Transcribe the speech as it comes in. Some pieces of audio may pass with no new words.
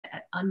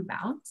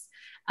Unbounce.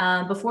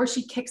 Before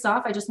she kicks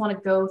off, I just want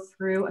to go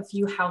through a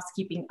few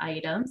housekeeping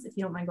items, if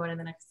you don't mind going to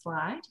the next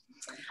slide.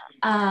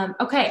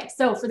 Okay,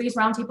 so for these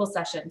roundtable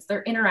sessions,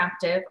 they're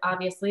interactive,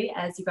 obviously,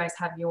 as you guys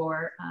have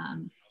your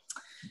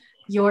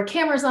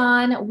cameras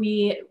on.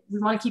 We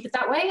want to keep it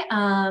that way.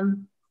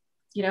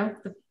 You know,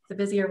 the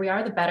busier we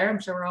are, the better.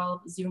 I'm sure we're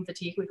all Zoom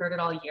fatigue. We've heard it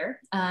all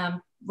year.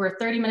 We're a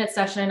 30-minute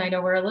session. I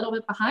know we're a little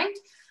bit behind,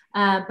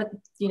 but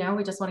you know,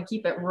 we just want to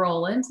keep it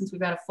rolling since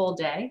we've got a full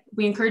day.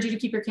 We encourage you to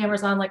keep your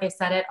cameras on, like I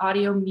said,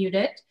 audio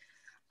muted.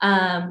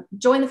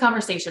 Join the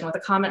conversation with a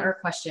comment or a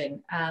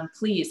question.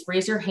 Please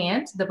raise your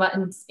hand. The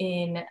button's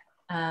in,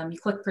 you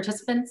click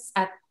participants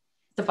at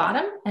the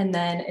bottom, and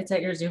then it's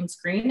at your Zoom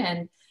screen.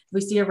 And if we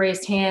see a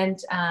raised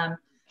hand,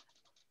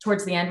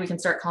 towards the end, we can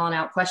start calling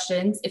out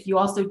questions. If you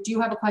also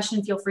do have a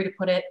question, feel free to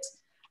put it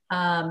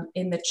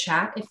in the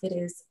chat if it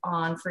is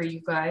on for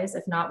you guys.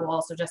 If not, we'll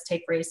also just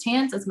take raised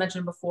hands, as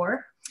mentioned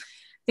before.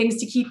 Things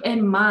to keep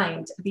in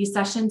mind, these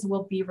sessions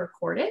will be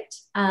recorded.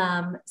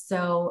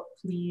 So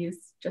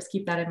please just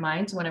keep that in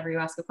mind whenever you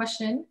ask a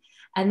question.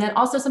 And then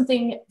also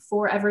something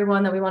for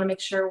everyone that we want to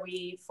make sure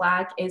we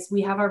flag is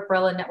we have our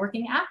Umbrella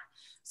networking app.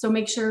 So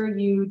make sure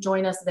you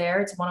join us there.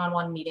 It's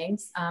one-on-one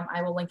meetings.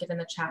 I will link it in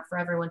the chat for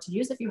everyone to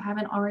use if you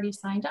haven't already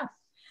signed up.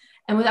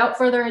 And without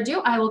further ado,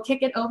 I will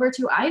kick it over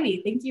to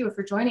Ivy. Thank you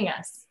for joining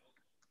us.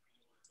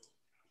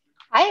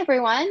 Hi,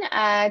 everyone.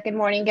 Good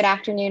morning, good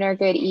afternoon, or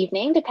good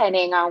evening,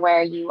 depending on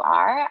where you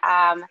are.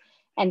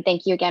 And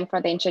thank you again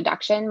for the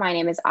introduction. My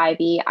name is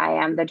Ivy.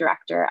 I am the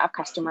Director of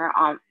Customer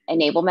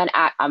Enablement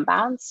at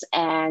Unbounce.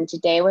 And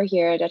today we're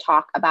here to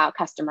talk about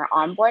customer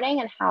onboarding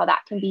and how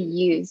that can be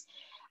used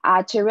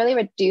to really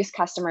reduce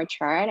customer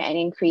churn and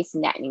increase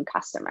net new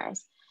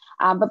customers.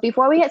 But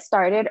before we get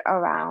started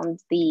around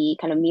the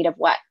kind of meat of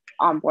what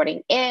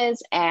onboarding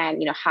is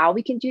and how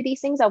we can do these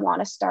things, I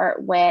want to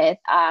start with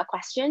a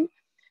question.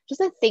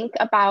 Just to think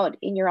about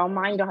in your own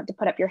mind. You don't have to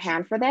put up your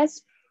hand for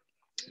this,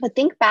 but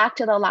think back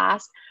to the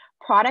last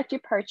product you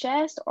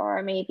purchased,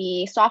 or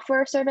maybe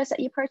software service that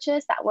you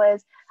purchased that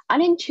was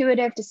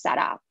unintuitive to set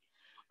up.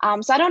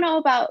 So I don't know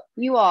about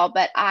you all,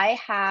 but I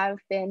have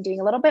been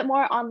doing a little bit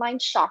more online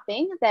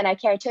shopping than I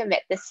care to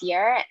admit this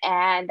year.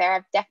 And there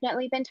have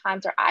definitely been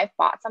times where I've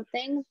bought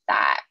something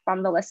that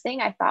from the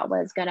listing I thought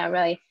was going to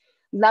really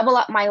level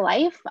up my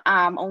life,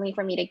 only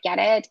for me to get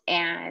it.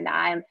 And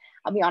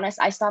I'll be honest,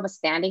 I still have a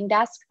standing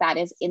desk that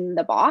is in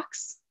the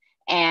box.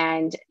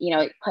 And,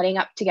 putting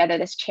up together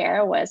this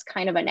chair was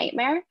kind of a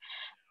nightmare.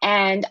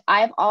 And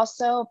I've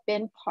also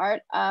been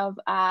part of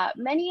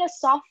many a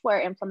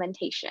software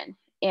implementation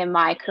in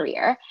my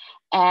career.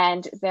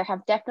 And there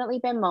have definitely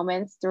been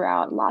moments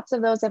throughout lots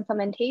of those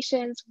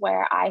implementations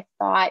where I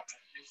thought,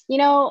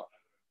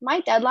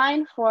 my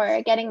deadline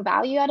for getting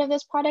value out of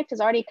this product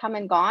has already come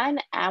and gone,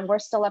 and we're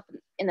still up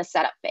in the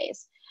setup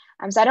phase.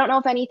 So I don't know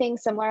if anything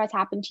similar has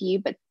happened to you,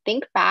 but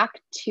think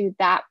back to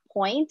that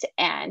point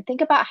and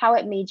think about how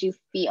it made you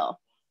feel.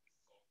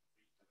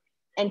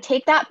 And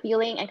take that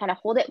feeling and kind of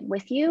hold it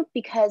with you,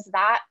 because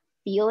that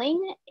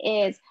feeling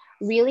is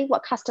really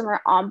what customer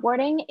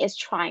onboarding is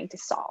trying to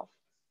solve.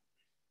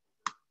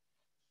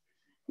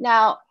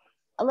 Now,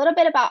 a little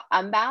bit about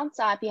Unbounce.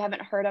 If you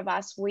haven't heard of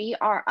us, we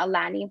are a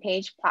landing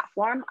page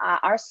platform.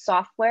 Our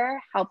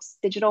software helps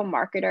digital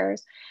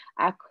marketers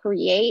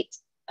create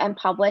and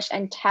publish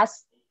and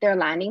test their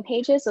landing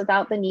pages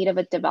without the need of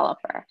a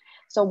developer.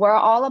 So we're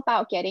all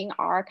about getting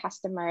our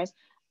customers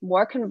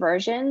more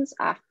conversions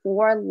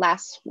for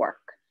less work.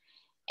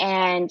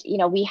 And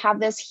we have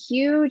this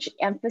huge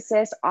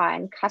emphasis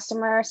on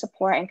customer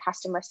support and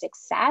customer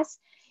success.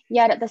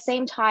 Yet at the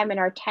same time, in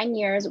our 10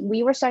 years,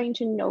 we were starting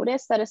to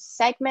notice that a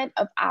segment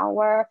of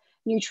our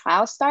new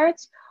trial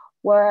starts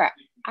were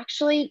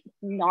actually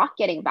not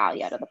getting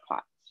value out of the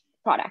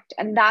product.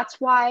 And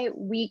that's why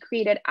we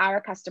created our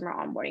customer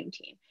onboarding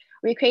team.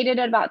 We created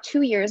it about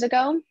 2 years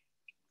ago.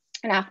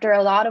 And after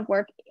a lot of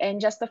work in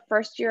just the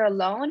first year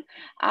alone,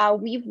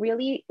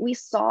 we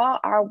saw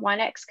our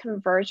 1x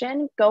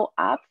conversion go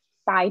up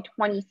by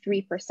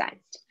 23%.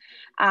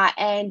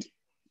 And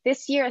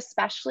this year,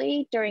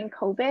 especially during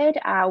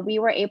COVID, we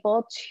were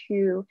able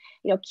to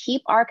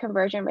keep our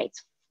conversion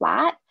rates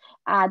flat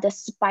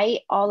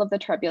despite all of the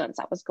turbulence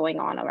that was going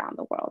on around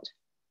the world.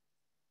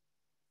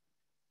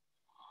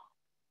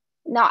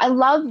 Now, I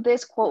love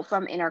this quote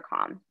from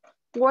Intercom.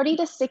 40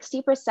 to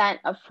 60%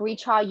 of free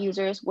trial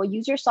users will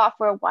use your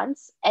software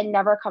once and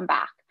never come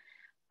back.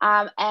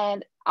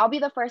 And I'll be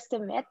the first to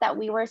admit that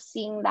we were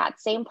seeing that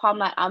same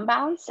problem at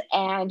Unbounce,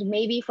 and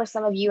maybe for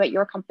some of you at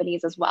your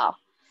companies as well.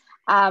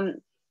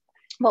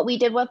 What we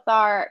did with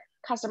our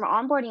customer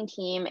onboarding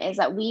team is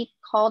that we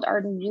called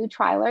our new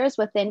trialers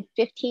within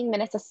 15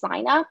 minutes of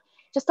sign up,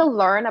 just to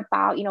learn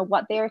about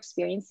what they're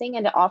experiencing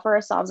and to offer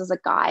ourselves as a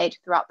guide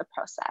throughout the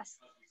process.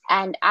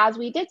 And as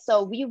we did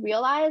so, we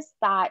realized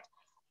that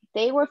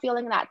they were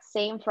feeling that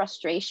same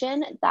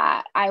frustration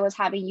that I was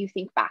having you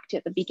think back to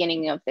at the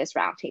beginning of this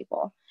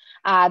roundtable.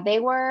 They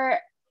were,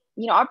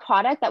 our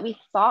product that we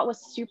thought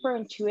was super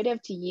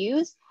intuitive to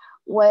use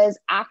was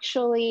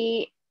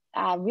actually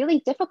really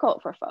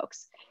difficult for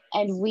folks.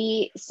 And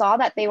we saw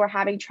that they were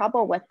having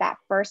trouble with that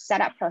first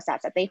setup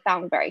process that they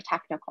found very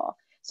technical.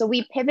 So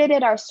we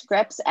pivoted our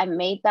scripts and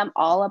made them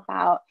all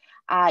about,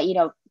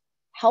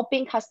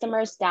 helping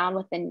customers down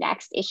with the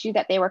next issue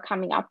that they were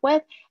coming up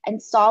with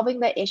and solving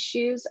the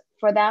issues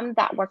for them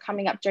that were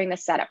coming up during the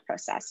setup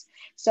process.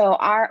 So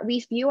we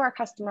view our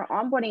customer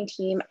onboarding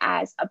team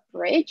as a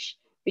bridge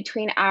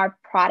between our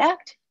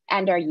product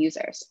and our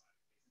users.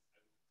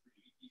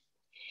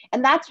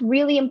 And that's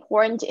really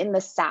important in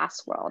the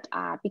SaaS world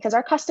because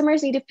our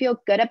customers need to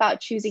feel good about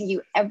choosing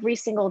you every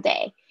single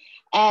day.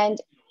 And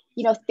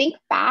think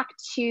back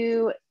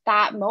to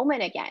that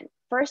moment again.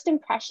 First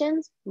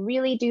impressions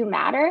really do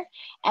matter.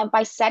 And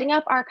by setting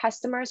up our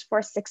customers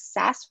for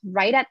success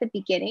right at the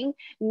beginning,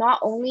 not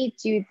only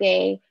do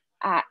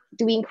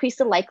we increase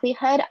the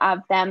likelihood of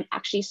them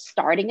actually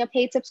starting a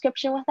paid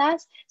subscription with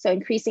us, so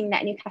increasing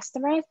net new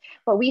customers,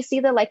 but we see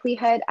the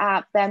likelihood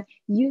of them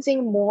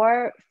using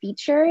more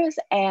features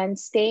and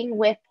staying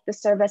with the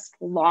service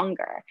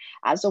longer.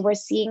 So we're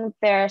seeing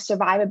their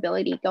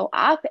survivability go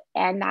up,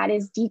 and that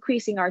is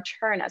decreasing our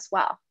churn as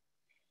well.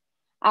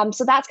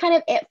 So that's kind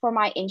of it for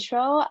my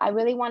intro. I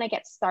really want to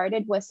get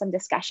started with some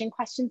discussion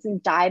questions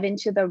and dive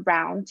into the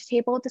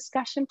roundtable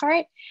discussion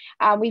part.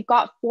 We've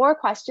got 4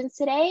 questions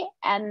today,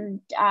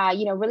 and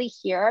really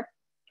here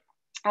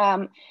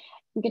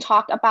we can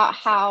talk about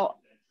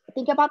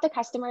think about the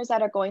customers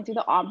that are going through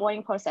the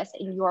onboarding process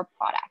in your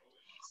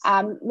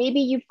product.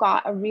 Maybe you've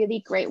got a really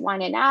great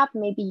one-in app.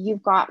 Maybe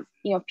you've got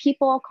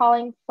people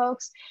calling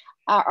folks,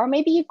 or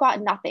maybe you've got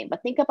nothing.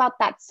 But think about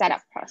that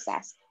setup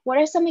process. What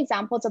are some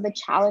examples of the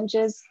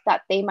challenges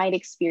that they might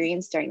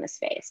experience during this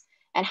phase?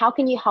 And how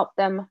can you help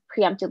them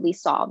preemptively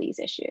solve these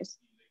issues?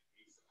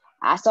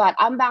 So at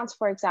Unbounce,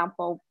 for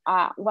example,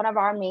 one of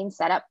our main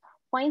setup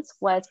points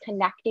was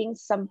connecting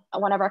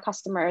one of our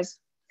customers'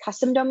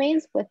 custom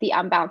domains with the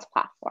Unbounce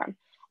platform.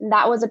 And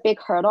that was a big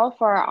hurdle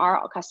for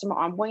our customer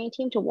onboarding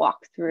team to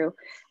walk through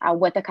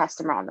with the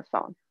customer on the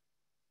phone.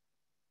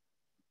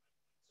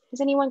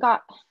 Has anyone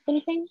got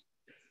anything?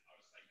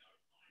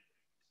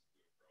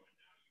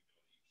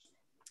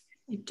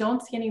 I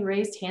don't see any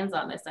raised hands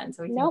on this end,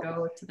 so we can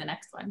go to the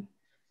next one.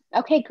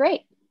 Okay,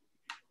 great.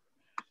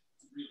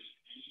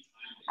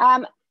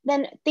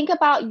 Then think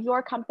about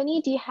your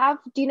company. Do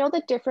you know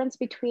the difference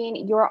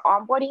between your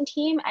onboarding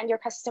team and your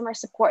customer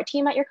support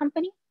team at your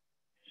company?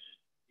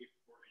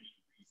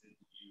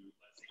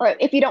 Or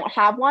if you don't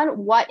have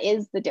one, what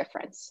is the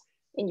difference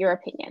in your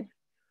opinion?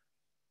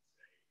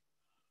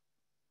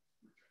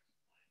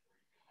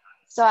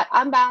 So at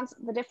Unbounce,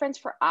 the difference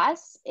for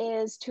us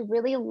is to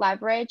really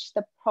leverage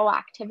the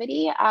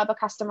proactivity of a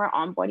customer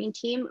onboarding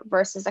team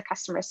versus a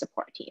customer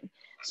support team.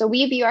 So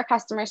we view our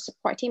customer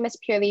support team as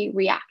purely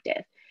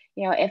reactive.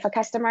 If a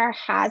customer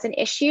has an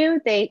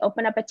issue, they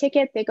open up a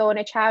ticket, they go in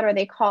a chat, or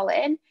they call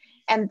in,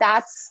 and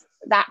that's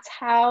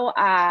how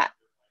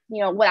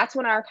that's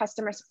when our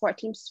customer support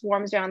team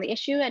swarms around the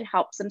issue and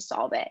helps them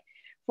solve it.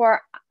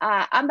 For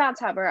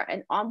Unbounce, however,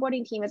 an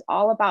onboarding team is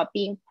all about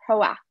being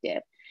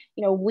proactive.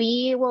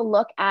 We will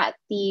look at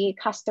the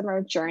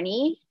customer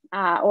journey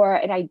or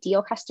an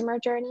ideal customer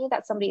journey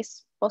that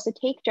somebody's supposed to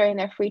take during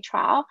their free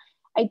trial,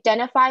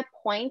 identify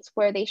points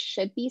where they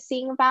should be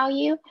seeing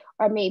value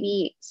or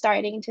maybe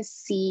starting to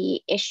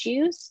see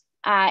issues.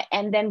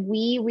 And then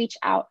we reach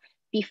out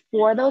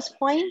before those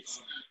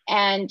points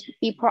and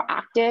be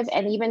proactive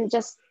and even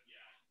just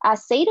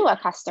say to a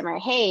customer,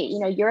 hey,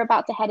 you're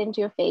about to head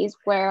into a phase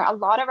where a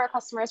lot of our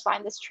customers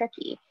find this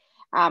tricky.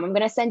 I'm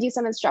going to send you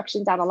some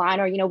instructions down the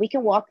line, or, we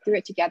can walk through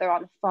it together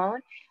on the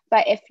phone.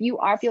 But if you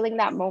are feeling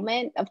that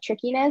moment of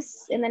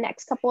trickiness in the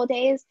next couple of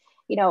days,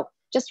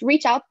 just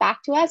reach out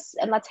back to us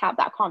and let's have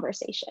that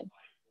conversation.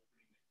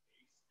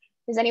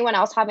 Does anyone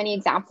else have any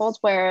examples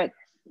where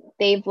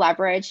they've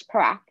leveraged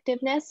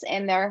proactiveness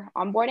in their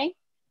onboarding?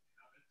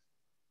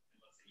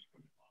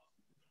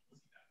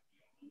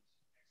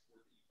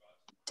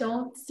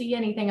 Don't see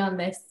anything on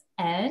this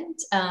end.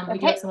 We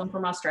do have someone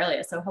from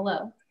Australia, so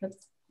hello.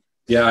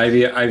 Yeah,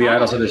 Ivy, I'd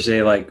also to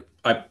say,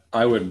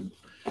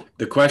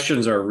 the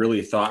questions are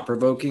really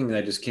thought-provoking, and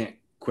I just can't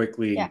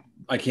quickly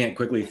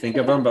think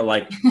of them, but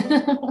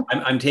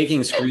I'm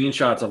taking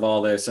screenshots of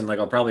all this, and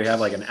I'll probably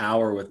have an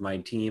hour with my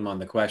team on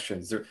the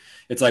questions.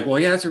 It's well,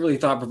 yeah, it's a really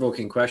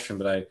thought-provoking question,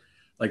 but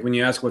when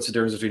you ask what's the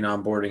difference between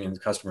onboarding and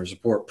customer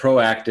support,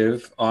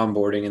 proactive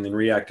onboarding and then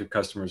reactive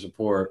customer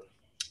support,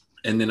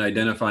 and then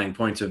identifying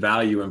points of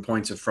value and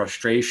points of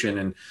frustration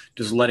and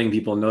just letting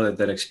people know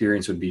that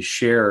experience would be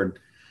shared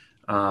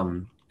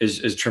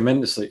is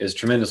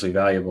tremendously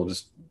valuable.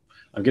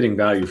 I'm getting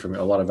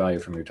a lot of value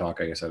from your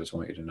talk. I guess I just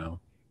want you to know.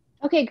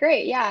 Okay,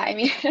 great. Yeah, I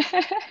mean,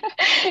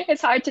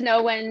 it's hard to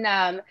know when,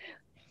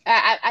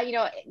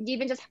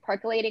 even just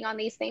percolating on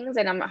these things,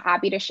 and I'm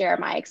happy to share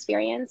my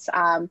experience.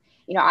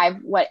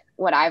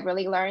 What I've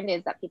really learned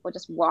is that people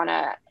just want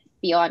to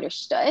feel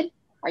understood,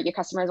 or your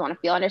customers want to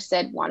feel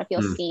understood, want to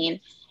feel seen.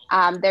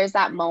 There's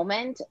that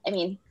moment. I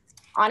mean,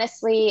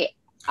 honestly,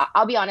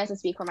 I'll be honest and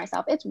speak for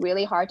myself. It's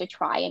really hard to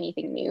try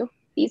anything new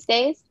these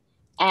days.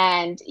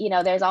 And,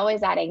 there's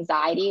always that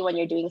anxiety when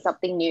you're doing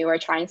something new or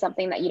trying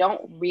something that you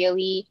don't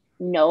really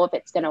know if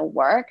it's going to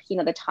work,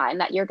 the time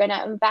that you're going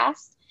to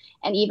invest.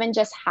 And even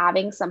just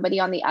having somebody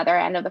on the other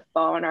end of the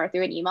phone or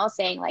through an email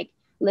saying, like,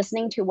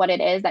 listening to what it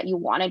is that you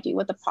want to do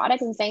with the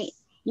product and saying,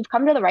 you've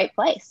come to the right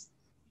place.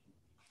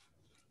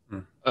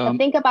 And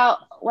think about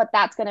what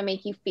that's going to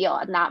make you feel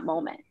in that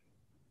moment.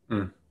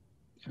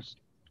 Yes.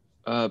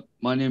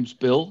 My name's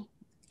Bill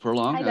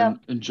Furlong. Hi, Bill. I'm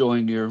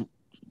enjoying your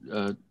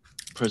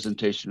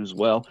presentation as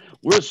well.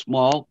 We're a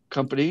small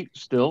company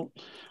still,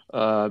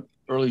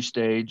 early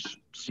stage,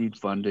 seed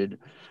funded.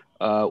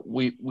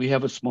 We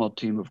have a small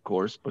team, of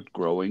course, but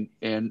growing.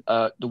 And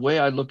the way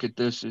I look at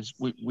this is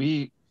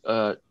we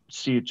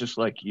see it just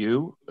like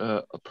you,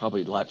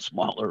 probably a lot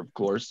smaller, of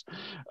course,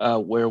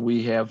 where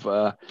we have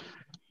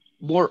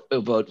more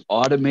of an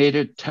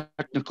automated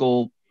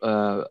technical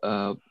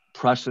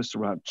process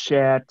around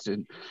chat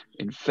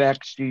and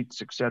fact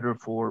sheets, et cetera,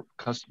 for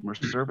customer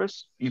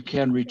service. You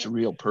can reach a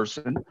real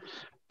person,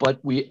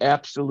 but we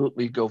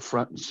absolutely go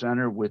front and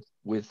center with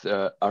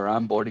our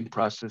onboarding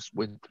process,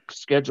 with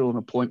schedule an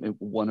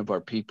appointment with one of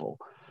our people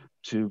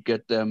to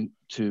get them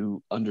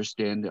to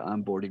understand the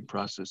onboarding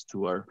process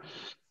to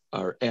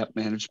our app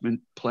management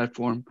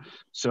platform.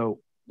 So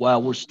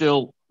while we're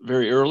still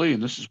very early,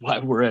 and this is why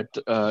we're at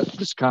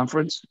this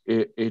conference,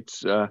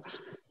 it's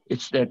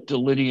that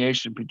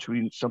delineation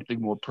between something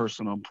more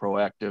personal and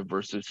proactive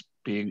versus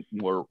being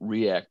more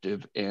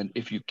reactive. And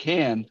if you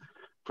can,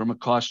 from a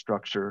cost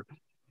structure,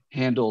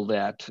 handle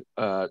that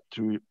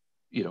through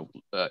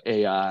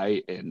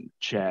AI and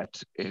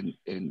chat and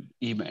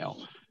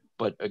email.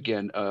 But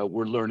again,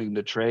 we're learning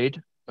the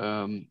trade,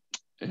 and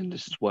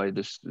this is why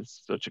this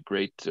is such a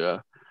great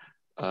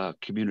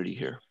community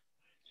here.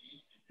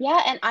 Yeah,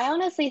 and I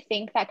honestly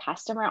think that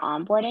customer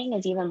onboarding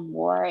is even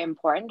more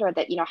important, or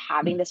that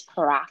having this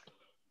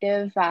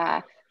proactive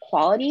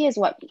quality is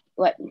what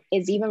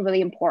is even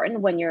really important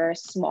when you're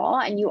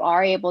small and you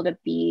are able to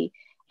be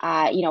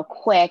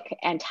quick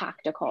and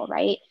tactical,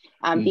 right?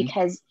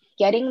 Because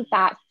getting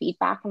that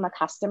feedback from a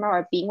customer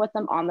or being with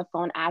them on the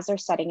phone as they're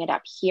setting it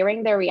up,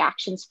 hearing their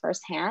reactions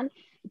firsthand,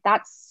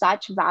 that's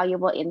such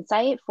valuable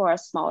insight for a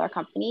smaller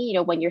company,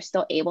 when you're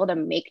still able to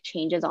make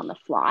changes on the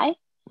fly.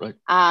 Right.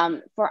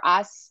 For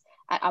us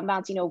at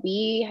Unbounce,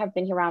 we have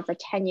been here around for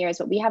 10 years,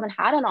 but we haven't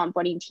had an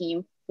onboarding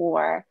team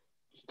for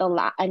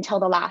until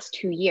the last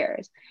 2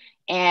 years.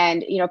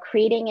 And,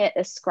 creating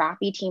a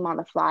scrappy team on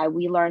the fly,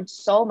 we learned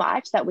so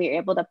much that we were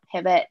able to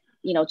pivot,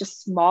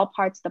 just small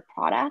parts of the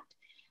product,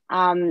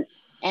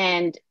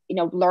 and,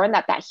 learn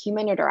that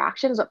human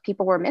interaction is what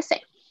people were missing.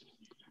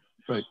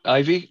 Right.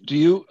 Ivy, do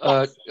you,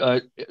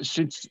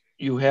 since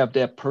you have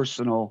that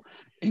personal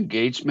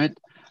engagement,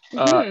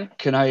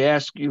 can I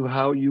ask you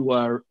how you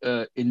are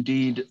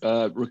indeed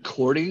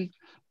recording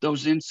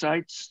those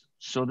insights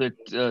so that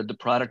the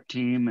product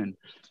team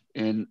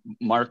and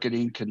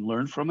marketing can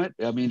learn from it?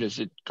 I mean, does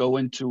it go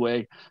into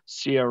a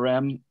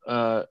CRM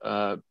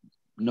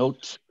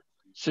note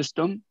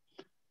system,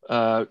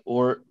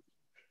 or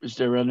is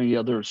there any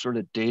other sort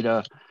of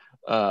data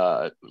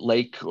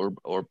lake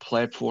or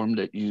platform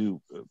that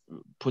you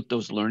put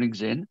those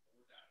learnings in?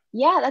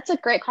 Yeah, that's a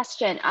great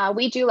question.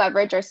 We do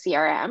leverage our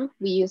CRM.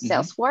 We use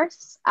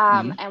Salesforce,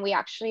 and we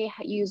actually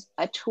use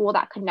a tool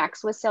that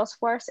connects with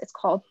Salesforce. It's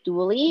called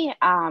Dooley.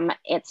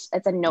 It's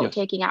a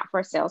note-taking app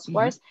for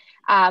Salesforce.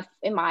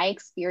 In my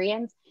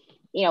experience,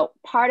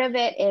 part of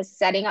it is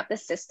setting up the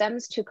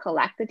systems to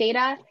collect the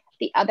data.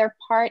 The other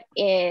part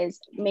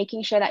is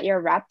making sure that your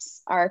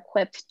reps are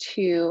equipped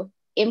to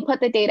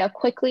input the data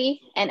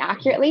quickly and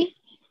accurately.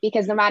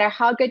 Because no matter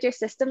how good your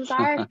systems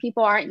are, if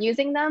people aren't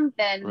using them,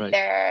 then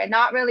they're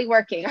not really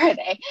working, are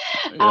they?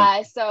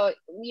 Yeah. So,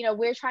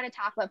 we're trying to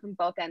tackle it from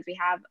both ends. We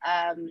have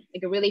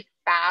like a really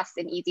fast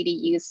and easy to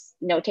use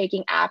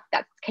note-taking app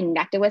that's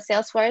connected with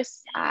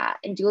Salesforce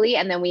and Dooley.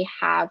 And then we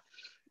have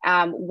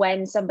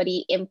when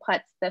somebody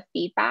inputs the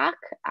feedback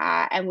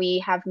and we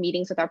have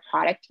meetings with our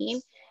product team,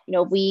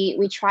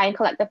 we try and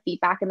collect the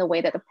feedback in the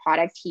way that the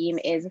product team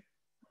is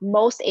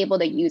most able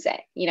to use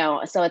it,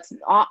 so it's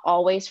not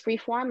always free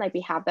form. Like, we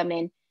have them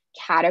in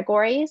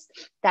categories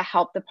that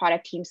help the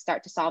product team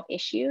start to solve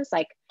issues.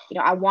 Like,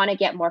 I want to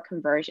get more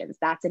conversions.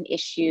 That's an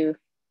issue.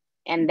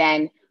 And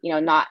then,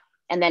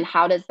 and then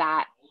how does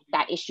that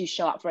issue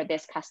show up for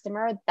this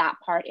customer? That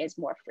part is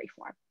more free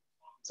form.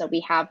 So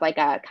we have like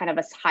a kind of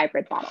a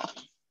hybrid model.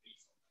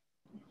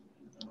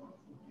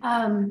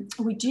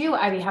 We do,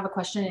 Ivy, have a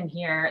question in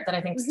here that I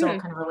think still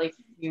kind of relates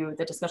to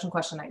the discussion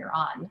question that you're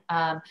on.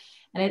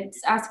 And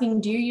it's asking,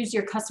 do you use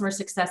your customer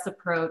success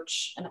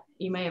approach? And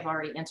you may have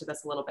already answered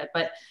this a little bit,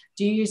 but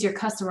do you use your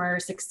customer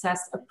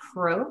success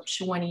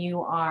approach when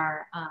you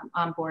are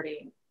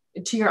onboarding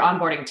to your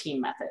onboarding team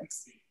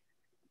methods?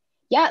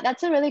 Yeah,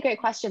 that's a really great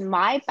question.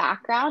 My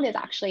background is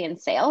actually in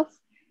sales.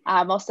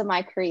 Most of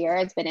my career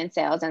has been in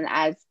sales. And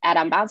at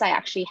Unbounce, I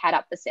actually head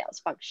up the sales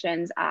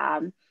functions.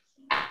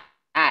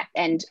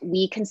 And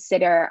we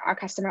consider our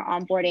customer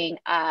onboarding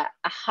a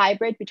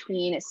hybrid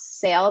between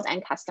sales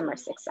and customer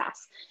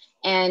success.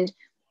 And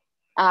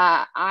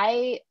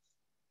I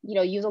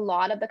use a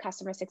lot of the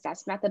customer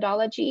success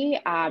methodology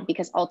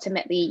because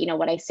ultimately,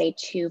 what I say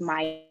to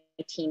my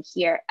team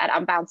here at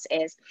Unbounce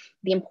is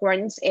the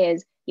importance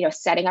is,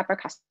 setting up our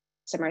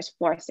customers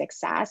for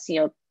success,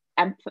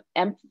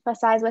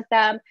 emphasize with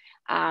them,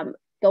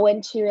 go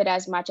into it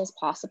as much as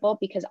possible,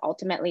 because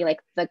ultimately, like,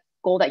 the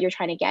goal that you're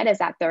trying to get is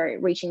that they're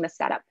reaching the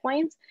setup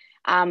points.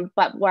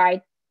 But where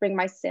I bring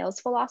my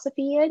sales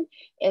philosophy in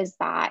is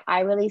that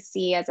I really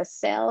see as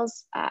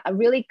a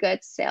really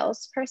good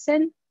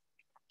salesperson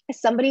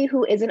is somebody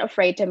who isn't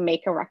afraid to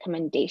make a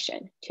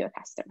recommendation to a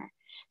customer.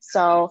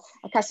 So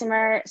a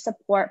customer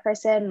support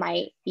person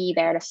might be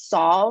there to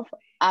solve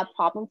a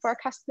problem for a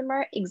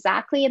customer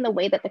exactly in the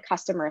way that the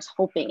customer is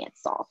hoping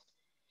it's solved.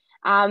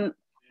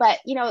 But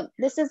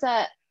this is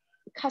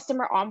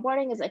customer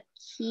onboarding is a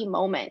key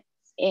moment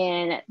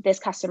in this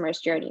customer's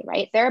journey,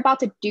 right? They're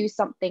about to do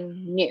something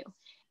new,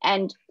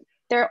 and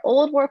their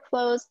old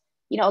workflows,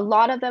 a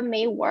lot of them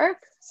may work,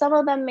 some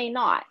of them may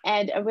not.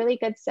 And a really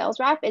good sales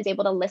rep is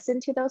able to listen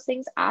to those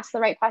things, ask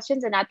the right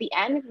questions, and at the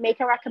end, make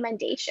a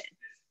recommendation.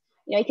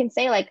 You can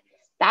say, like,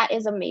 that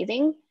is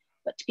amazing,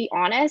 but to be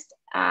honest,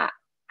 I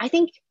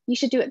think you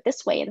should do it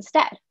this way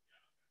instead.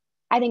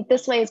 I think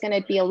this way is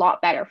going to be a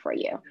lot better for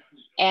you.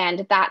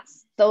 And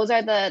those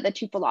are the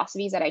two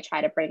philosophies that I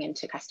try to bring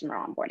into customer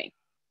onboarding.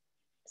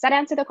 Does that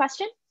answer the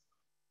question?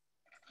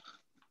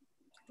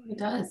 It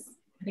does.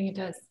 I think it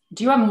does.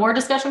 Do you have more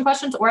discussion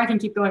questions, or I can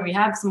keep going? We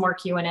have some more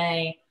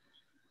Q&A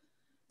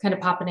kind of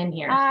popping in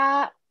here.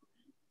 Yeah,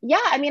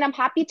 I mean, I'm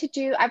happy to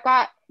do, I've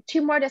got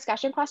 2 more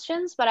discussion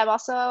questions, but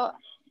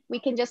we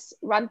can just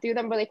run through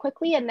them really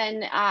quickly. And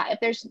then if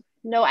there's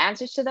no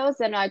answers to those,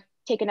 then I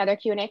take another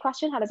Q&A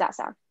question. How does that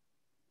sound?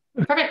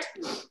 Perfect.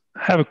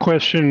 I have a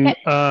question.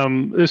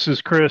 Okay. This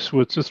is Chris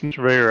with System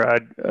Surveyor.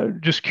 I'm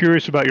just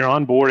curious about your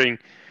onboarding.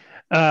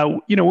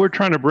 We're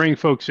trying to bring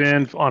folks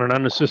in on an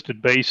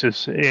unassisted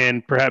basis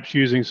and perhaps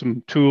using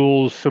some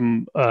tools,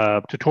 some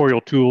tutorial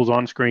tools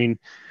on screen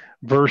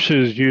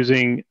versus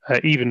using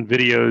even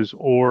videos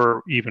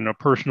or even a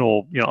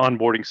personal,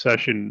 onboarding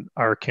session.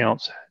 Our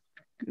accounts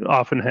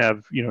often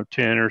have,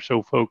 10 or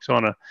so folks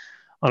on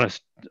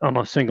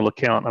a single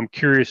account. I'm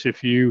curious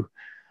if you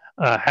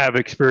have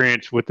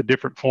experience with the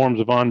different forms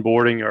of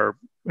onboarding or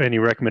any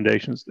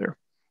recommendations there.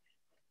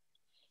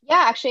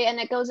 Yeah, actually, and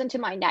it goes into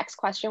my next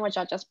question, which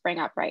I'll just bring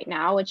up right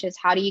now, which is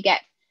how do you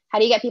get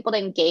people to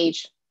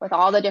engage with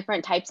all the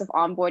different types of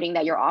onboarding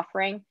that you're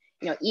offering?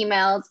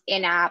 Emails,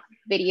 in-app,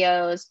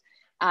 videos,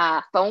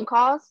 phone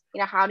calls.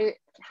 How do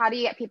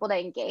you get people to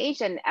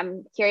engage? And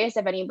I'm curious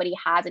if anybody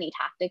has any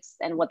tactics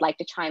and would like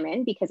to chime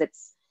in, because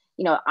it's,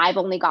 I've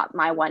only got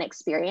my one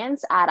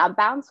experience at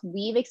Unbounce.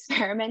 We've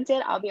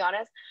experimented, I'll be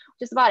honest,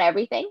 just about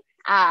everything,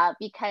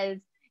 because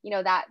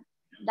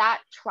that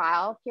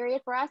trial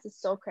period for us is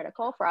so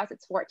critical. For us,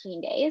 it's 14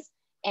 days.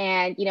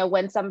 And,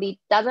 when somebody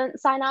doesn't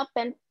sign up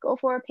and go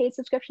for a paid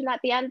subscription at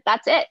the end,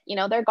 that's it,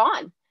 they're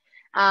gone.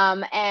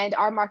 And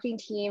our marketing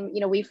team,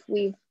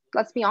 we've,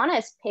 let's be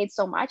honest, paid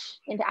so much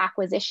into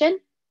acquisition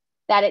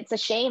that it's a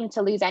shame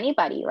to lose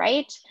anybody,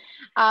 right?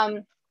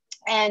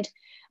 And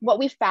what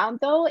we found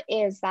though,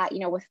 is that,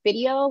 with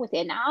video, with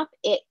in-app,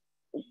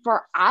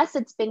 for us,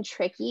 it's been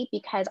tricky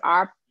because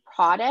our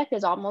product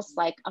is almost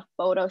like a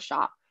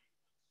Photoshop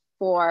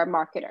for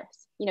marketers.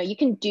 You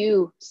can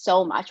do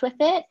so much with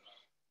it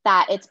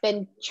that it's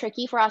been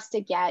tricky for us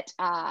to get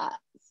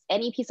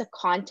any piece of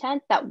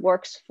content that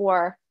works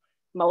for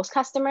most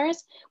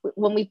customers.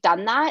 When we've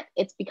done that,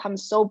 it's become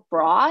so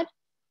broad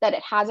that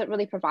it hasn't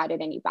really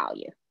provided any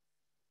value.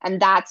 And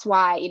that's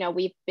why,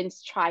 we've been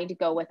trying to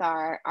go with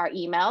our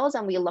emails,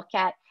 and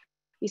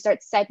we start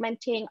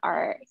segmenting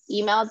our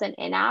emails and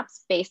in-apps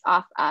based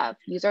off of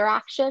user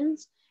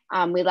actions.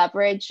 We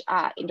leverage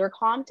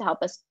Intercom to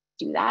help us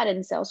do that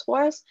in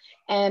Salesforce,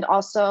 and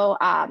also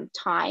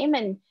time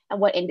and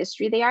what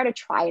industry they are, to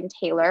try and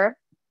tailor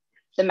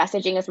the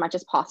messaging as much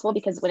as possible,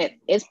 because when it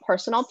is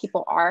personal,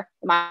 people are,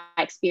 in my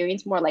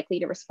experience, more likely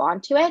to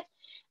respond to it.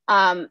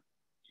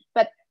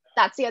 But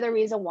that's the other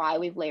reason why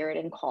we've layered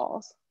in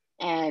calls.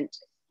 And,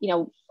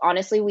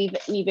 honestly, we've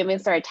even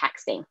started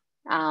texting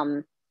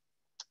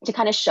to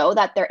kind of show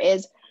that there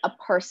is a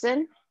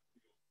person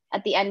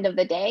at the end of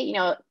the day.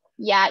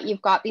 Yeah,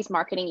 you've got these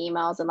marketing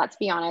emails, and let's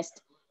be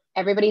honest,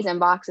 everybody's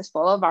inbox is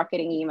full of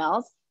marketing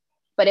emails.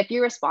 But if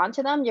you respond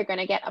to them, you're going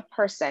to get a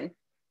person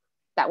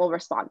that will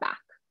respond back.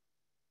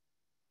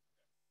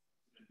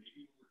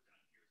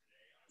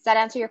 Does that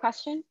answer your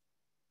question?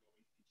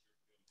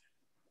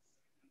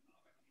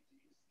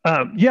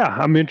 Yeah,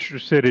 I'm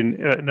interested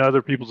in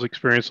other people's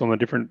experience on the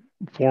different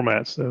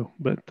formats, though.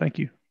 But thank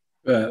you.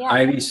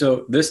 Ivy,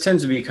 so this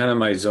tends to be kind of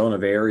my zone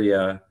of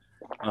area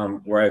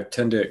where I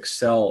tend to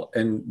excel.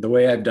 And the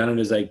way I've done it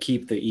is I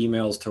keep the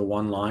emails to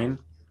one line.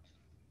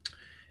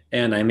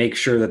 And I make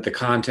sure that the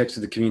context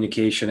of the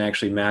communication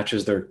actually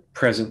matches their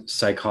present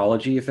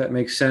psychology, if that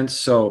makes sense.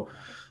 So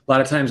a lot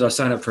of times I'll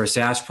sign up for a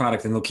SaaS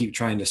product and they'll keep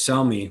trying to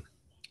sell me,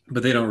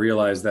 but they don't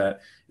realize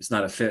that it's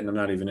not a fit and I'm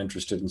not even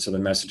interested. And so the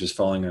message is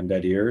falling on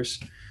dead ears.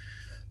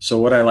 So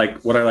what I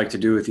like to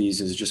do with these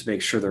is just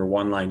make sure they're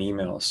one-line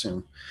emails.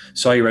 Soon.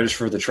 Saw you register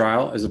for the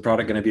trial. Is the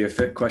product going to be a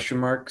fit? Question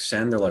mark.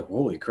 Send. They're like,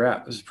 holy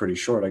crap, this is pretty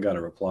short. I got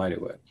to reply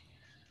to it.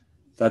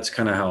 That's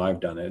kind of how I've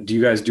done it. Do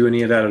you guys do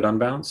any of that at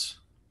Unbounce?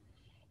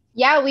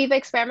 Yeah, we've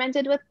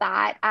experimented with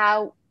that.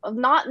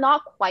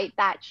 Not quite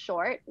that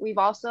short. We've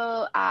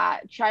also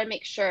tried to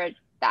make sure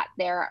that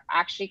they're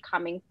actually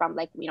coming from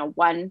like,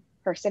 one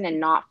person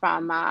and not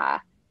from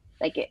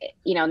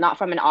not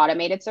from an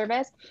automated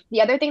service. The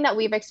other thing that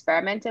we've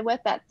experimented with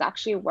that's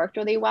actually worked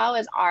really well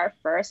is our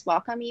first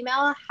welcome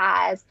email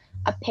has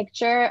a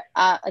picture,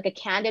 like a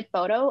candid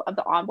photo of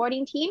the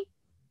onboarding team.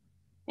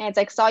 And it's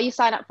like, saw you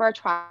sign up for a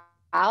trial.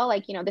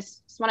 Like,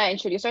 just want to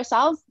introduce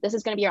ourselves. This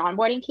is going to be your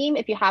onboarding team.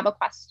 If you have a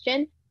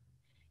question,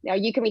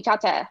 you can reach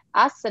out to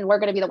us and we're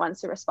going to be the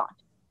ones to respond.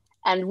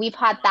 And we've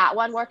had that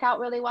one work out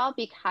really well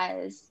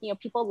because,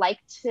 people like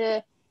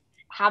to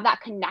have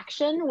that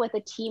connection with a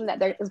team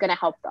that is going to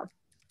help them.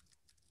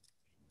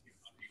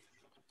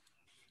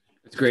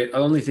 It's great. The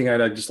only thing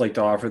I'd just like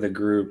to offer the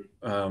group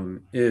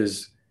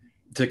is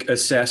to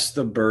assess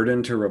the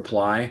burden to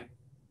reply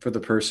for the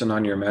person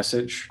on your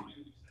message.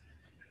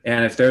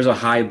 And if there's a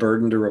high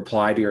burden to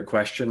reply to your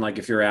question, like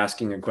if you're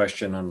asking a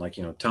question on like,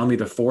 tell me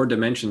the 4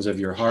 dimensions of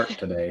your heart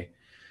today,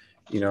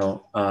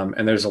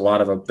 and there's a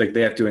lot of like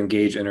they have to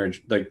engage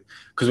energy, like,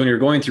 because when you're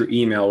going through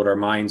email, what our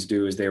minds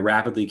do is they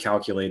rapidly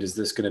calculate, is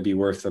this going to be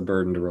worth the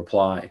burden to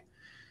reply?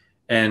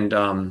 And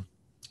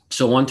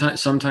so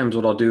sometimes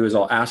what I'll do is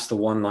I'll ask the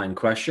one-line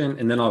question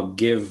and then I'll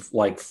give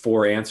like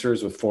 4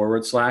 answers with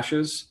forward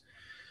slashes.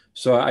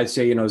 So I'd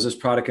say, is this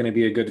product going to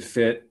be a good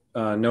fit?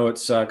 No, it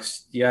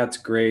sucks. Yeah, it's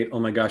great. Oh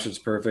my gosh, it's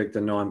perfect.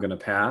 And no, I'm going to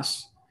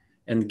pass.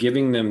 And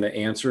giving them the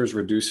answers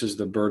reduces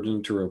the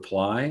burden to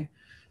reply.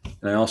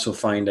 And I also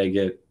find I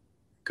get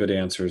good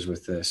answers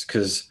with this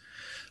because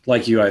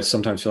like you, I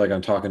sometimes feel like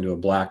I'm talking to a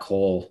black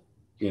hole,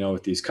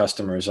 with these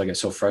customers. I get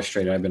so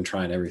frustrated. I've been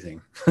trying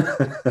everything.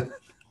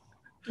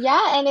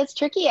 Yeah. And it's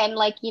tricky. And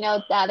like,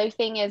 the other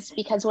thing is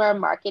because we're a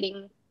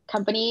marketing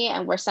company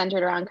and we're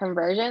centered around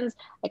conversions,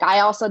 like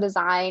I also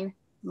design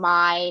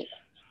my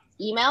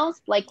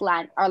emails like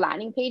our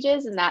landing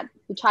pages, and that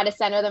we try to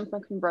center them for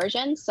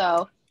conversion.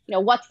 So,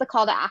 what's the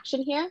call to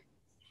action here?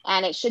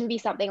 And it shouldn't be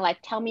something like,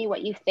 tell me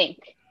what you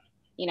think,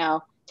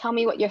 tell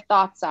me what your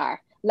thoughts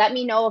are. Let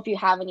me know if you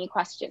have any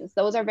questions.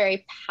 Those are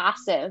very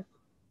passive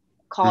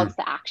calls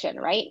to action,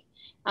 right?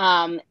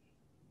 And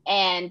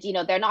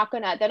they're not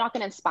gonna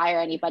inspire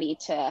anybody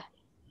to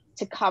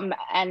come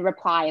and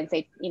reply and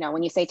say,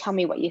 when you say, tell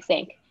me what you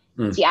think.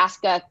 So you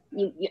ask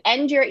you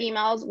end your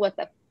emails with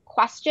a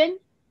question.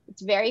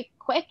 It's very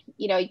quick,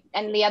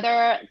 and the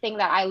other thing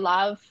that I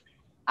love,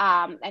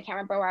 I can't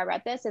remember where I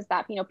read this, is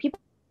that, people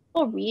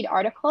read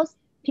articles,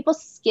 people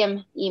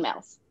skim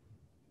emails.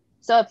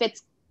 So if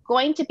it's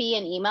going to be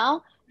an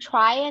email,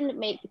 try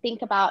and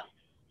think about,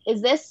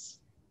 is this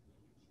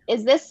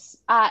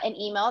an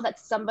email that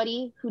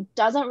somebody who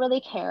doesn't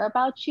really care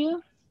about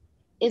you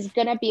is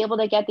going to be able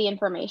to get the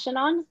information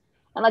on?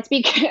 And let's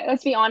be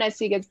honest,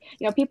 because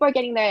people are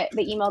getting the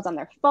emails on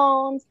their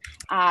phones.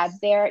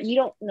 You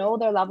don't know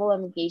their level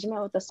of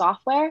engagement with the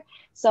software.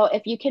 So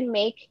if you can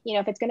make,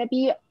 if it's going to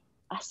be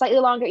a slightly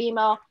longer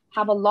email,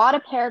 have a lot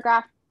of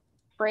paragraph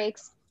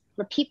breaks,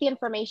 repeat the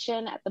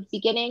information at the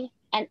beginning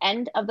and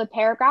end of the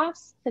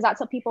paragraphs, because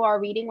that's what people are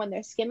reading when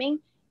they're skimming.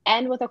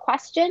 End with a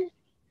question,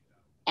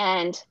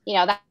 and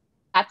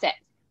that's it.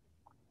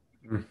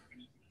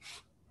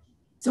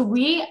 So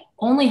we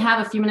only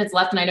have a few minutes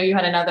left, and I know you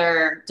had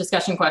another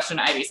discussion question,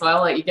 Ivy, so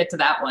I'll let you get to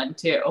that one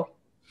too.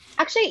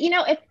 Actually,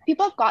 if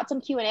people have got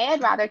some Q&A,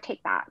 I'd rather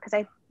take that because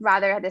I'd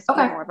rather this be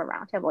more of a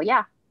roundtable.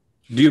 Yeah.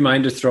 Do you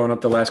mind just throwing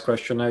up the last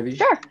question, Ivy?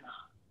 Sure.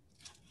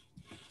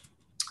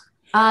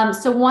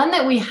 So one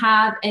that we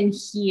have in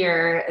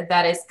here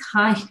that is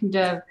kind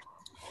of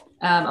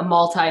a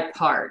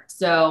multi-part.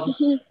 So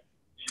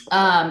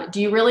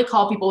do you really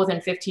call people within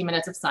 15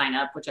 minutes of sign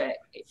up, which I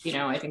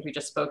think we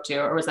just spoke to,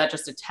 or was that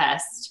just a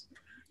test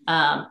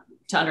to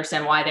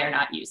understand why they're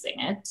not using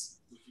it?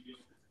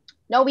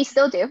 No, we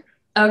still do.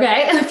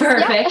 Okay,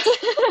 perfect.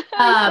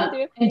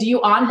 Yeah. And do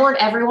you onboard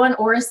everyone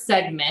or a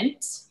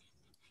segment?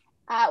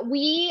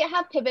 We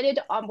have pivoted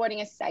to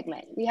onboarding a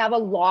segment. We have a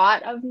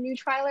lot of new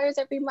trialers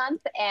every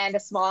month and a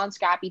small and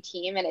scrappy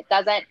team, and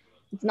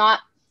it's not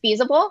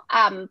feasible.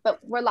 But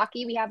we're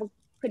lucky. We have a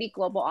pretty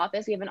global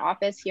office. We have an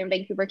office here in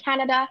Vancouver,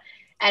 Canada,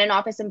 and an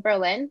office in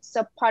Berlin.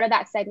 So part of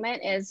that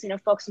segment is,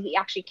 folks who we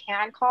actually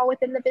can call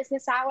within the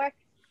business hour.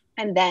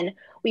 And then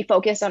we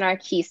focus on our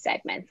key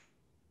segments.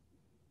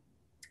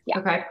 Yeah.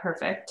 Okay,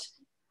 perfect.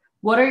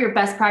 What are your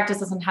best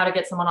practices on how to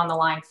get someone on the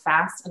line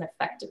fast and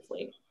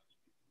effectively?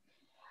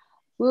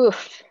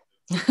 Oof.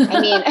 I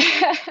mean,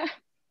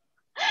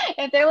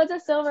 if there was a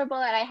silver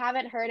bullet, I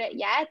haven't heard it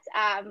yet.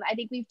 I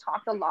think we've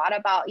talked a lot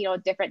about,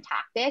 different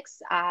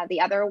tactics. The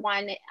other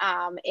one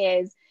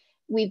is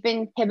we've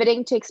been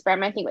pivoting to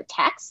experimenting with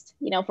text,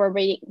 for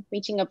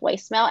reaching a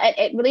voicemail.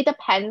 It really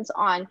depends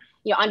on,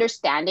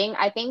 understanding,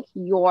 I think,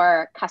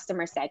 your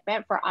customer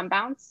segment. For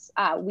Unbounce,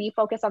 we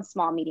focus on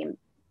small, medium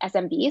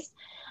SMBs,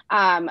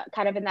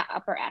 kind of in that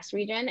upper S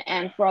region.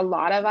 And for a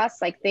lot of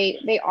us, like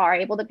they are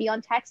able to be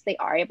on text, they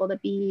are able to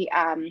be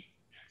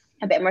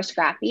a bit more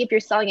scrappy. If you're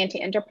selling into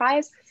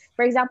enterprise,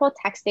 for example,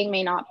 texting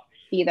may not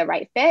be the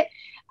right fit.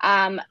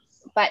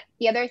 But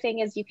the other thing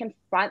is you can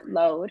front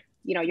load,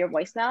 your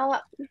voicemail.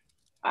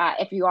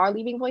 If you are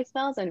leaving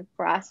voicemails, and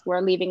for us,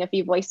 we're leaving a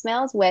few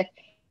voicemails with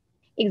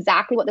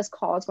exactly what this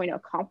call is going to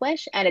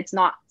accomplish. And it's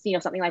not,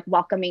 something like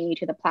welcoming you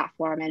to the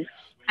platform and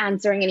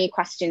answering any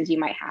questions you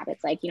might have.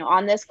 It's like,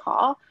 on this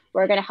call,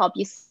 we're going to help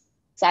you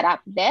set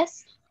up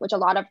this, which a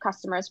lot of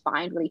customers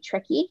find really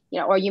tricky,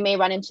 or you may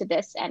run into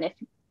this. And if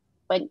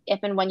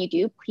and when you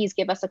do, please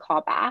give us a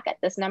call back at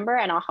this number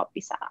and I'll help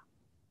you set up.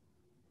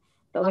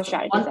 Those are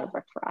strategies that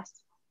work for us.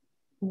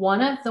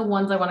 One of the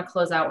ones I want to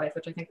close out with,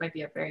 which I think might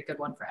be a very good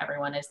one for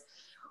everyone, is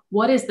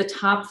what is the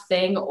top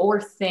thing or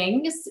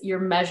things you're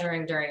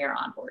measuring during your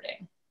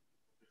onboarding?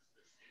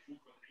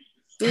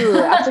 Ooh,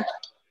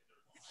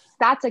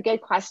 that's a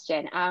good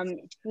question.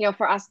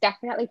 For us,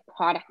 definitely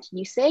product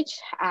usage.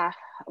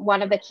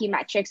 One of the key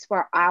metrics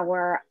for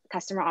our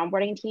customer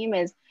onboarding team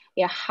is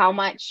how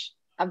much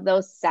of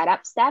those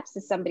setup steps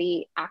is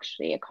somebody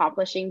actually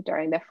accomplishing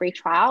during the free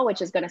trial,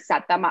 which is going to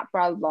set them up for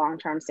a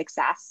long-term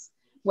success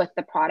with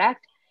the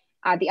product.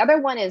 The other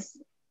one is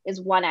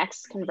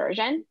 1x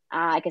conversion.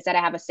 Like I said,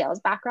 I have a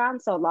sales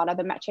background, so a lot of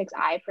the metrics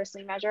I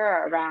personally measure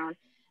are around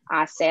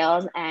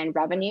sales and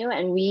revenue.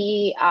 And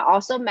we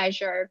also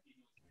measure,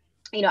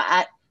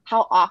 at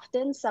how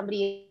often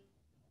somebody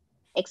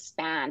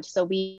expands. So we